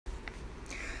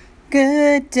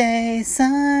Good day,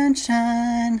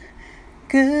 sunshine.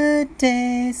 Good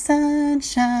day,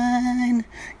 sunshine.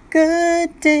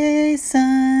 Good day,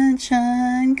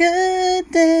 sunshine.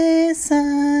 Good day,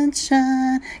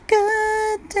 sunshine.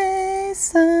 Good day,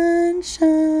 sunshine.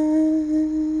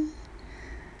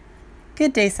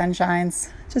 Good day, sunshines.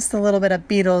 Just a little bit of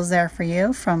Beatles there for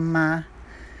you from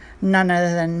none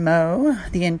other than Mauh,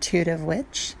 the intuitive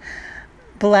witch.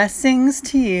 Blessings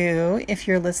to you. If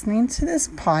you're listening to this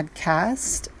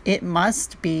podcast, it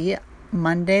must be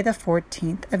Monday the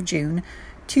 14th of June,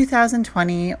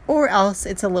 2020, or else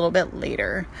it's a little bit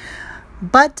later.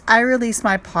 But I release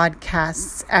my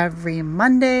podcasts every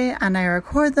Monday and I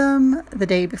record them the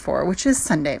day before, which is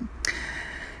Sunday.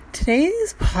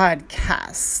 Today's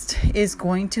podcast is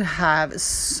going to have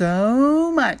so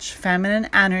much feminine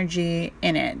energy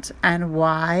in it. And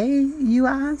why, you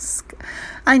ask?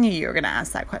 I knew you were going to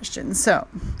ask that question. So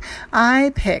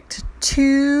I picked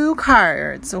two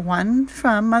cards, one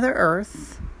from Mother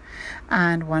Earth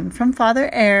and one from Father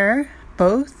Air.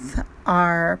 Both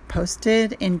are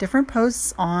posted in different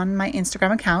posts on my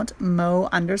Instagram account,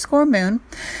 Mauh_moon.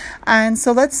 And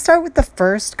so let's start with the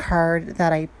first card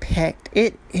that I picked.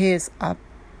 It is a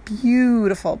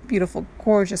beautiful, beautiful,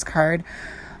 gorgeous card.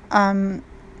 It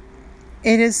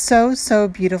is so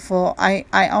beautiful.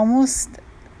 I almost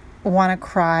want to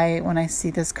cry when I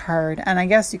see this card. And I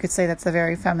guess you could say that's a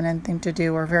very feminine thing to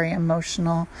do, or very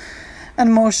emotional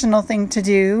thing to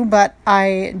do, but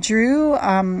I drew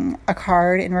a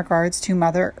card in regards to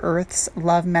Mother Earth's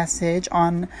love message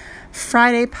on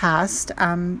Friday past,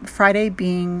 Friday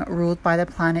being ruled by the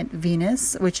planet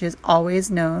Venus, which is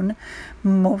always known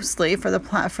mostly for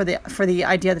the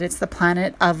idea that it's the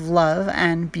planet of love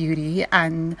and beauty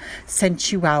and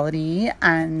sensuality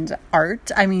and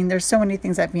art. I mean, there's so many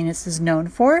things that Venus is known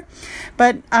for,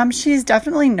 but she's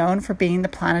definitely known for being the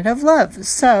planet of love.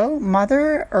 So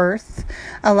Mother Earth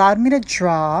allowed me to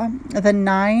draw the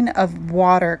 9 of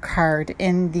Water card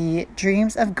in the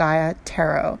Dreams of Gaia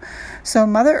Tarot. So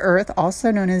Mother Earth, also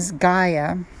known as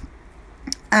Gaia,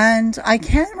 and I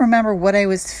can't remember what I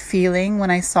was feeling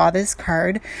when I saw this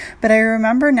card, but I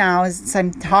remember now as I'm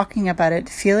talking about it,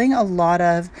 feeling a lot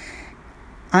of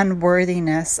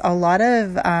unworthiness, a lot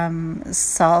of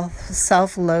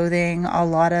self-loathing, a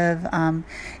lot of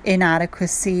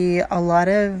inadequacy, a lot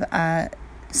of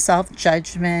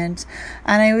self-judgment.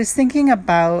 And I was thinking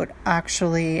about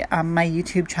actually my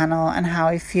YouTube channel and how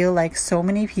I feel like so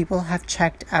many people have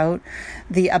checked out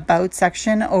the about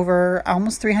section. Over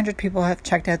almost 300 people have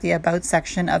checked out the about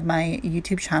section of my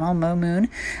YouTube channel, Mauh Moon,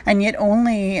 and yet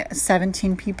only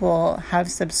 17 people have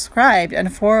subscribed,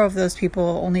 and 4 of those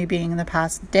people only being in the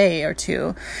past day or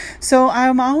two. So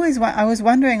I was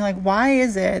wondering, like, why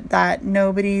is it that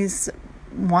nobody's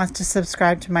wants to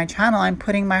subscribe to my channel? I'm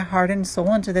putting my heart and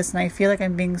soul into this, and I feel like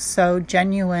I'm being so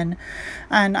genuine,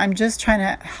 and I'm just trying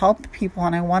to help people,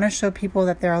 and I want to show people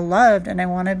that they're loved, and I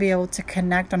want to be able to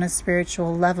connect on a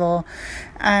spiritual level.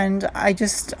 And I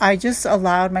just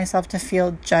allowed myself to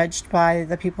feel judged by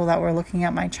the people that were looking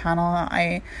at my channel.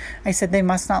 I said they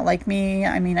must not like me.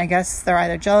 I mean, I guess they're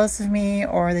either jealous of me,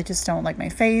 or they just don't like my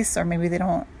face, or maybe they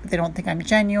don't think I'm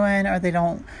genuine, or they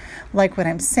don't like what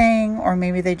I'm saying, or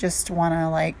maybe they just want to,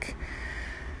 like,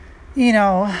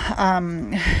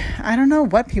 I don't know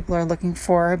what people are looking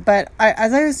for. But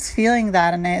as I was feeling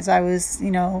that, and as I was,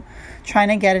 trying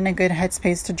to get in a good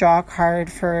headspace to draw a card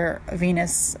for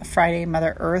Venus Friday,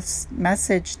 Mother Earth's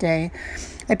message day,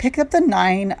 I picked up the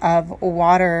 9 of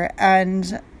Water,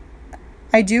 and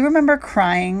I do remember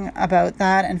crying about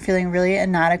that and feeling really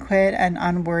inadequate and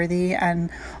unworthy, and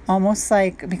almost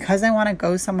like, because I want to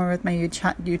go somewhere with my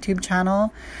YouTube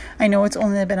channel. I know it's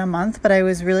only been a month, but I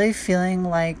was really feeling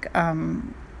like I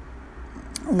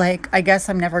guess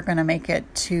I'm never going to make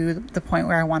it to the point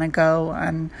where I want to go,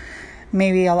 and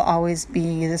maybe I'll always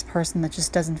be this person that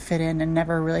just doesn't fit in and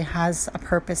never really has a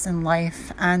purpose in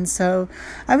life. And so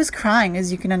I was crying,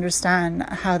 as you can understand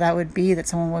how that would be, that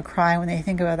someone would cry when they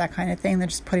think about that kind of thing. They're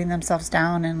just putting themselves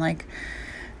down and like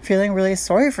feeling really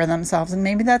sorry for themselves. And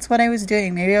maybe that's what I was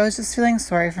doing. Maybe I was just feeling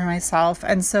sorry for myself.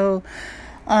 And so,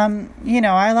 I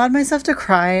allowed myself to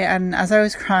cry. And as I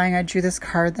was crying, I drew this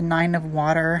card, the 9 of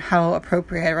Water. How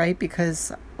appropriate, right?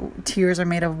 Because tears are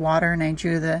made of water, and I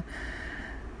drew the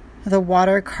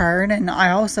Water card, and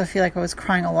I also feel like I was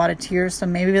crying a lot of tears, so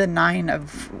maybe the 9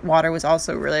 of Water was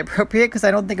also really appropriate, because I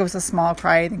don't think it was a small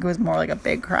cry. I think it was more like a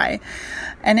big cry.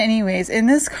 And anyways, in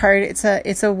this card, it's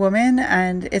a woman,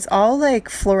 and it's all like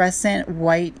fluorescent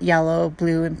white, yellow,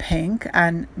 blue, and pink,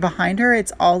 and behind her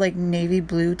it's all like navy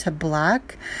blue to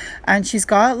black, and she's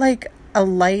got like a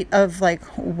light of like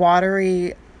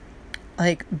watery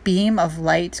like beam of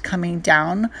light coming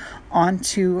down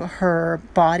onto her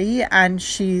body, and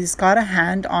she's got a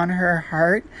hand on her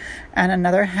heart and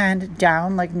another hand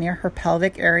down like near her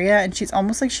pelvic area, and she's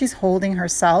almost like she's holding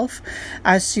herself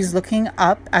as she's looking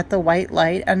up at the white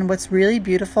light. And what's really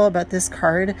beautiful about this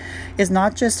card is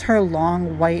not just her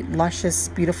long white luscious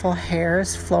beautiful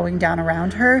hairs flowing down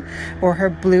around her, or her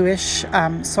bluish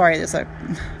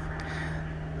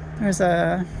there's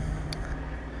a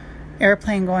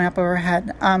airplane going up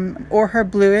overhead, or her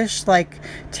bluish like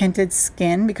tinted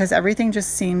skin, because everything just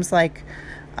seems like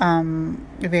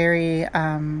very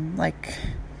like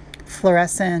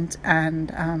fluorescent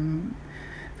and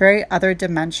very other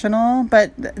dimensional.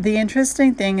 But the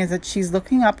interesting thing is that she's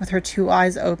looking up with her two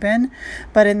eyes open,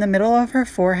 but in the middle of her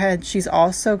forehead she's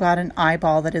also got an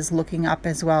eyeball that is looking up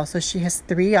as well. So she has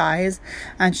three eyes,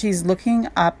 and she's looking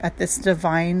up at this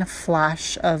divine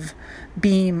flash of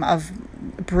beam of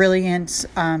brilliant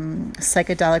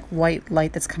psychedelic white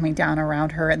light that's coming down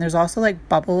around her. And there's also like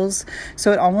bubbles,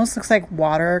 so it almost looks like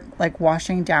water like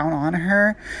washing down on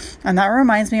her. And that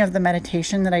reminds me of the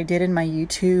meditation that I did in my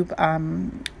YouTube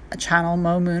channel,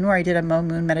 Mauh Moon, where I did a Mauh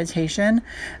Moon meditation,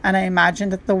 and I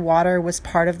imagined that the water was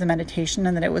part of the meditation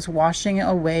and that it was washing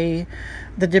away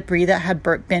the debris that had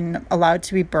been allowed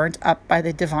to be burnt up by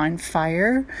the divine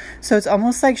fire. So it's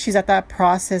almost like she's at that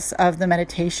process of the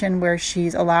meditation where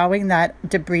she's allowing that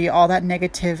debris, all that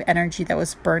negative energy that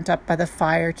was burnt up by the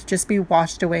fire, to just be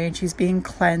washed away, and she's being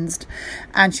cleansed,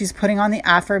 and she's putting on the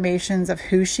affirmations of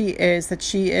who she is, that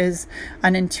she is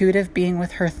an intuitive being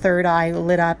with her third eye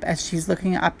lit up as she's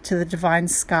looking up to the divine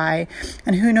sky.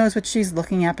 And who knows what she's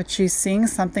looking at, but she's seeing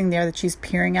something there that she's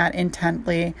peering at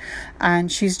intently, and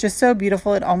she's just so beautiful.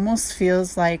 It almost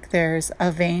feels like there's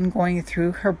a vein going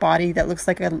through her body that looks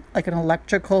like an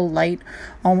electrical light,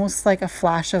 almost like a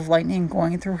flash of lightning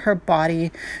going through her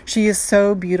body. She is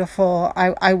so beautiful.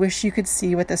 I wish you could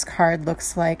see what this card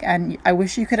looks like, and I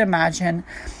wish you could imagine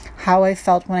how I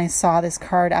felt when I saw this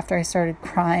card after I started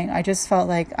crying. I just felt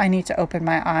like I need to open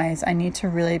my eyes. I need to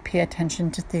really pay attention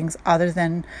to things other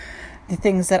than the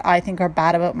things that I think are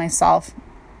bad about myself.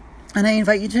 And I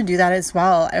invite you to do that as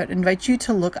well. I would invite you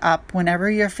to look up whenever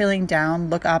you're feeling down.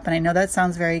 Look up, and I know that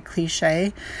sounds very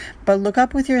cliche, but look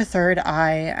up with your third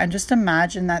eye and just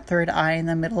imagine that third eye in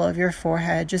the middle of your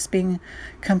forehead just being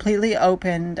completely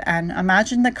opened, and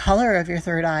imagine the color of your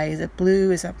third eye. Is it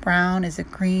blue? Is it brown? Is it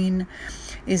green?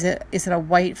 Is it a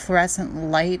white fluorescent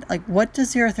light? Like, what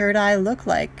does your third eye look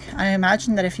like? I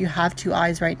imagine that if you have two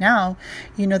eyes right now,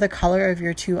 you know the color of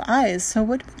your two eyes. So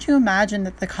what would you imagine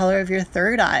that the color of your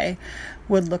third eye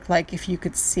would look like if you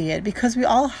could see it? Because we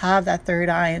all have that third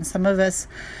eye, and some of us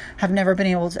have never been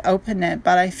able to open it.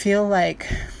 But I feel like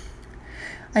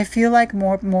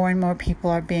more and more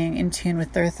people are being in tune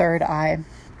with their third eye.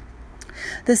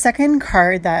 The second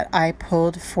card that I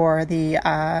pulled for the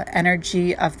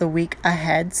energy of the week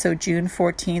ahead, so June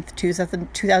 14th,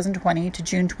 2020 to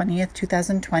June 20th,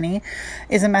 2020,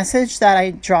 is a message that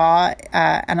I draw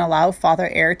and allow Father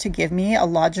Air to give me, a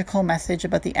logical message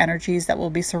about the energies that will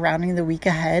be surrounding the week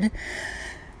ahead.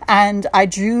 And I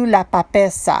drew La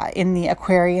Papessa in the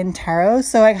Aquarian Tarot.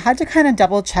 So I had to kind of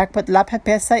double check, but La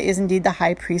Papessa is indeed the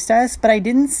High Priestess, but I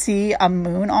didn't see a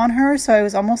moon on her. So I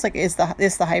was almost like, is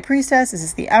this the High Priestess? Is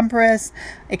this the Empress?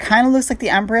 It kind of looks like the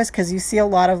Empress because you see a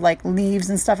lot of like leaves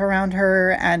and stuff around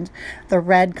her, and the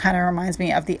red kind of reminds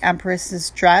me of the Empress's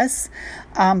dress.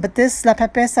 But this La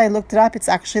Papessa, I looked it up, it's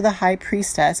actually the High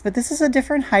Priestess, but this is a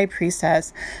different High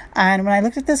Priestess. And when I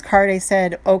looked at this card, I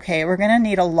said, okay, we're going to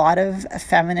need a lot of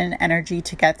feminine energy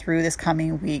to get through this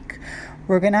coming week.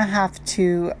 We're going to have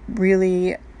to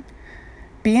really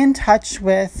be in touch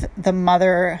with the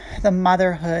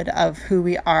motherhood of who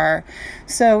we are.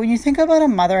 So when you think about a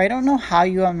mother, I don't know how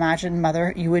you imagine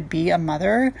you would be a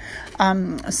mother.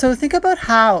 So think about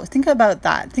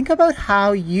that. Think about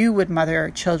how you would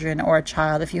mother children or a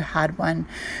child if you had one.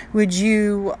 Would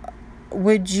you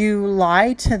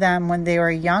lie to them when they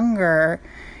were younger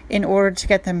in order to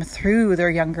get them through their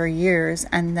younger years,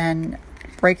 and then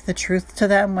break the truth to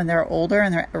them when they're older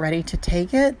and they're ready to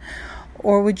take it?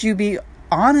 Or would you be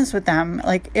honest with them?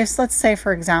 Like, if, let's say,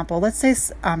 for example, they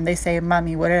say,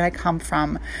 "Mommy, where did I come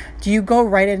from?" Do you go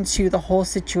right into the whole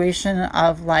situation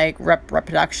of like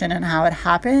reproduction and how it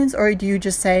happens? Or do you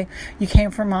just say, "You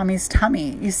came from mommy's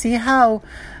tummy"? You see how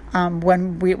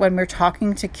when we're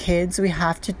talking to kids, we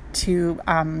have to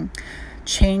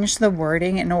change the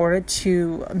wording in order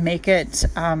to make it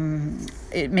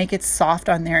soft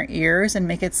on their ears and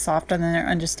make it soft on their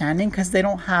understanding, because they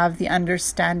don't have the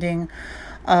understanding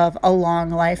of a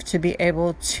long life to be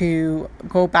able to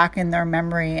go back in their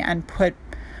memory and put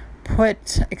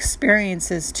put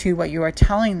experiences to what you are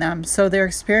telling them. So their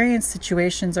experience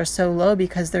situations are so low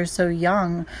because they're so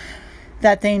young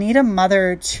that they need a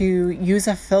mother to use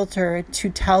a filter to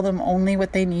tell them only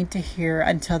what they need to hear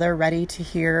until they're ready to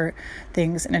hear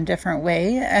things in a different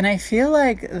way. And I feel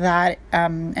like that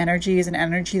energy is an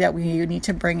energy that we need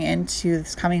to bring into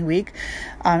this coming week.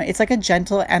 It's like a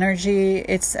gentle energy.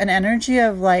 It's an energy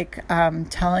of like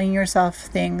telling yourself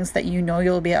things that you know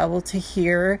you'll be able to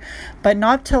hear, but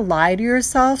not to lie to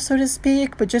yourself, so to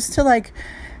speak, but just to like,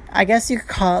 I guess you could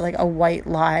call it like a white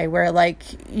lie, where like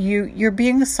you're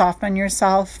being soft on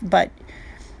yourself, but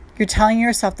you're telling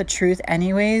yourself the truth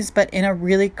anyways, but in a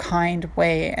really kind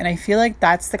way. And I feel like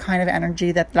that's the kind of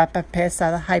energy that La Papesa,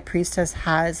 the high priestess,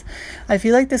 has. I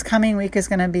feel like this coming week is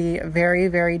going to be very,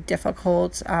 very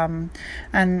difficult. And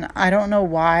I don't know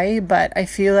why, but I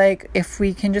feel like if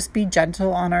we can just be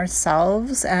gentle on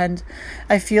ourselves, and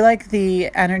I feel like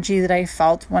the energy that I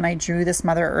felt when I drew this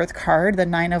Mother Earth card, the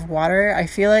 9 of Water, I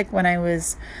feel like when I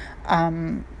was,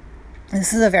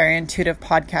 this is a very intuitive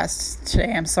podcast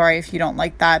today. I'm sorry if you don't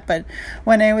like that. But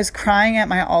when I was crying at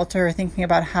my altar, thinking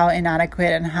about how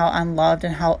inadequate and how unloved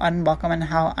and how unwelcome and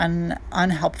how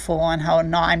unhelpful and how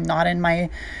I'm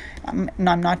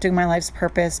not doing my life's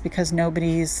purpose because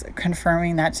nobody's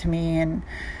confirming that to me. And,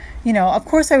 you know, of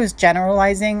course I was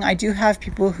generalizing. I do have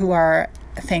people who are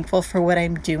thankful for what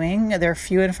I'm doing. They're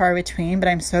few and far between, but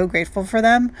I'm so grateful for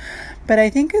them. But I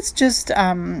think it's just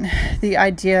the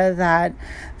idea that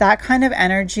that kind of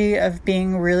energy of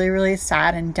being really, really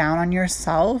sad and down on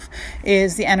yourself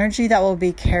is the energy that will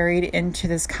be carried into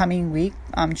this coming week,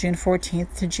 June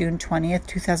 14th to June 20th,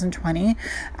 2020.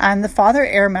 And the Father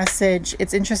Air message,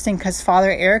 it's interesting because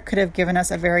Father Air could have given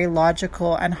us a very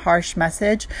logical and harsh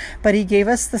message, but he gave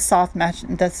us the soft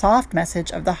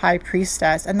message of the High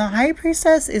Priestess. And the High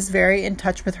Priestess is very in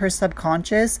touch with her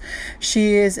subconscious.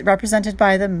 She is represented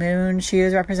by the moon. She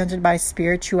is represented by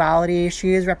spirituality.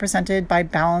 She is represented by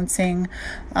balancing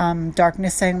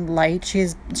darkness and light. She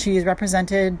is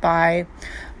represented by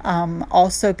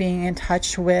also being in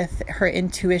touch with her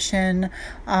intuition.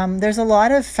 There's a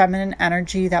lot of feminine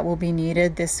energy that will be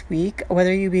needed this week,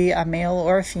 whether you be a male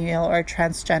or a female or a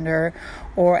transgender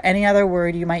or any other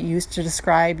word you might use to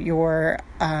describe your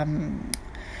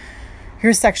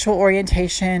sexual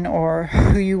orientation or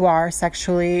who you are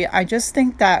sexually. I just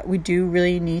think that we do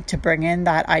really need to bring in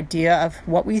that idea of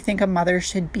what we think a mother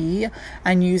should be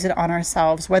and use it on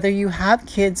ourselves, whether you have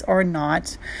kids or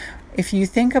not. If you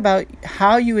think about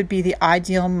how you would be the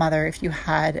ideal mother if you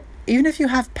had, even if you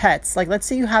have pets, like let's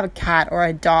say you have a cat or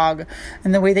a dog,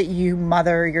 and the way that you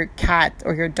mother your cat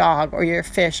or your dog or your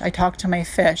fish, I talk to my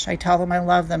fish, I tell them I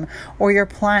love them, or your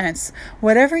plants,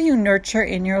 whatever you nurture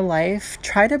in your life,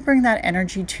 try to bring that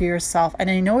energy to yourself. And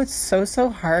I know it's so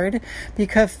hard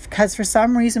because for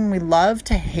some reason we love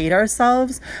to hate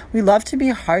ourselves, we love to be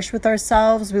harsh with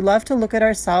ourselves, we love to look at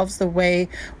ourselves the way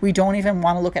we don't even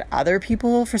want to look at other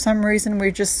people. For some reason we're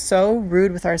just so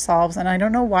rude with ourselves, and I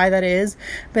don't know why that is,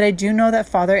 but I do know that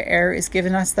Father Air is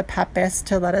giving us the papes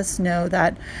to let us know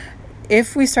that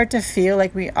if we start to feel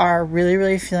like we are really,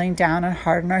 really feeling down and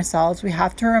hard on ourselves, we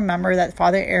have to remember that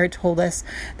Father Air told us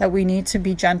that we need to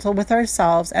be gentle with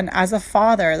ourselves. And as a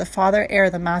father, the Father Air,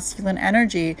 the masculine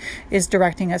energy, is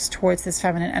directing us towards this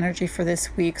feminine energy for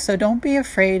this week. So don't be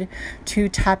afraid to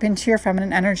tap into your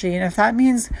feminine energy. And if that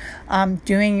means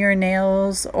doing your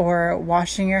nails or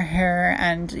washing your hair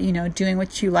and, you know, doing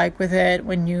what you like with it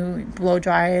when you blow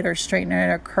dry it or straighten it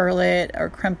or curl it or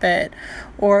crimp it,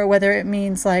 or whether it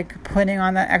means like putting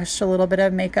on that extra little bit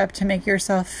of makeup to make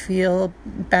yourself feel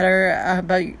better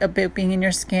about being in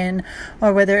your skin,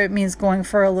 or whether it means going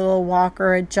for a little walk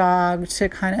or a jog to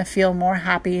kind of feel more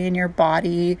happy in your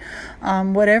body,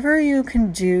 whatever you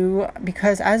can do,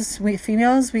 because as we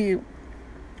females, we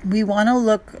want to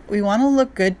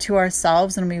look good to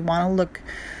ourselves, and we want to look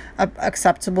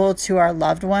acceptable to our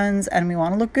loved ones, and we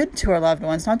want to look good to our loved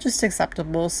ones, not just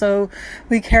acceptable. So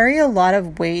we carry a lot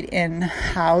of weight in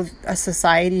how a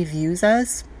society views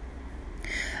us,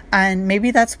 and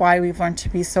maybe that's why we've learned to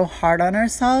be so hard on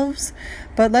ourselves.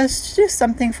 But let's do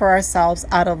something for ourselves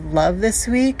out of love this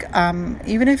week.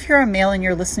 Even if you're a male and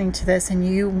you're listening to this and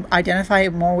you identify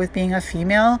more with being a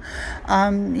female,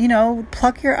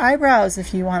 pluck your eyebrows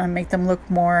if you want to make them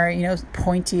look more,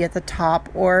 pointy at the top,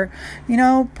 or,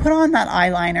 put on that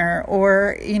eyeliner,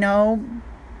 or,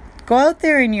 go out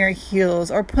there in your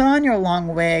heels, or put on your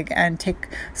long wig and take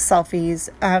selfies.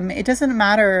 It doesn't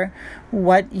matter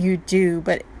what you do,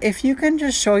 but if you can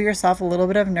just show yourself a little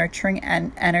bit of nurturing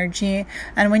and energy,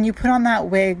 and when you put on that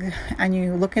wig and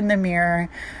you look in the mirror,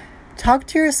 Talk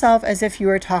to yourself as if you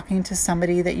were talking to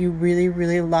somebody that you really,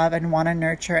 really love and want to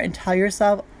nurture, and tell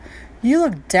yourself, you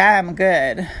look damn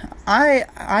good.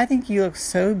 I think you look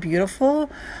so beautiful.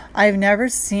 I've never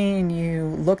seen you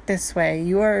look this way.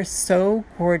 You are so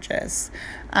gorgeous.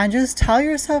 And just tell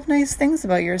yourself nice things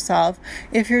about yourself.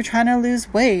 If you're trying to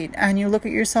lose weight and you look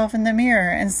at yourself in the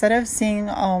mirror, instead of seeing,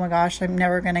 oh my gosh, I'm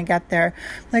never going to get there,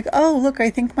 like, oh, look, I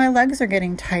think my legs are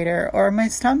getting tighter or my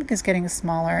stomach is getting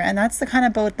smaller. And that's the kind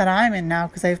of boat that I'm in now,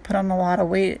 because I've put on a lot of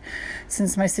weight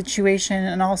since my situation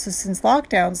and also since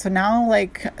lockdown. So now,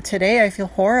 like today, I feel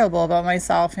horrible about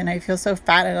myself and I feel so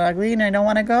fat and ugly and I don't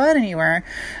want to go out anywhere.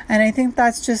 And I think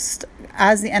that's just,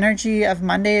 as the energy of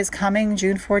Monday is coming,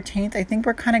 June 14th, I think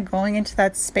we're kind of going into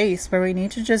that space where we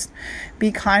need to just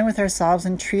be kind with ourselves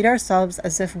and treat ourselves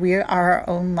as if we are our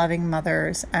own loving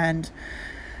mothers, and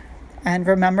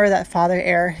remember that Father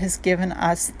Air has given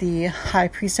us the High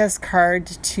Priestess card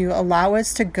to allow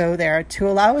us to go there, to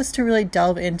allow us to really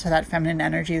delve into that feminine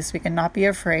energy so we can not be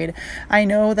afraid. I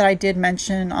know that I did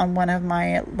mention on one of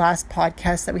my last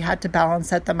podcasts that we had to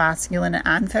balance out the masculine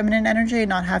and feminine energy and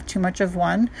not have too much of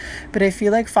one. But I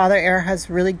feel like Father Air has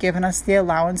really given us the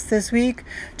allowance this week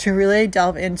to really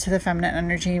delve into the feminine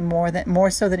energy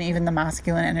more so than even the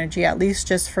masculine energy, at least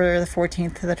just for the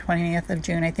 14th to the 20th of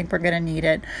June. I think we're going to need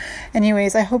it.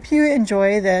 Anyways, I hope you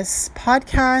enjoy this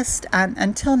podcast, and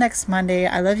until next Monday,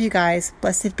 I love you guys.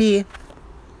 Blessed be.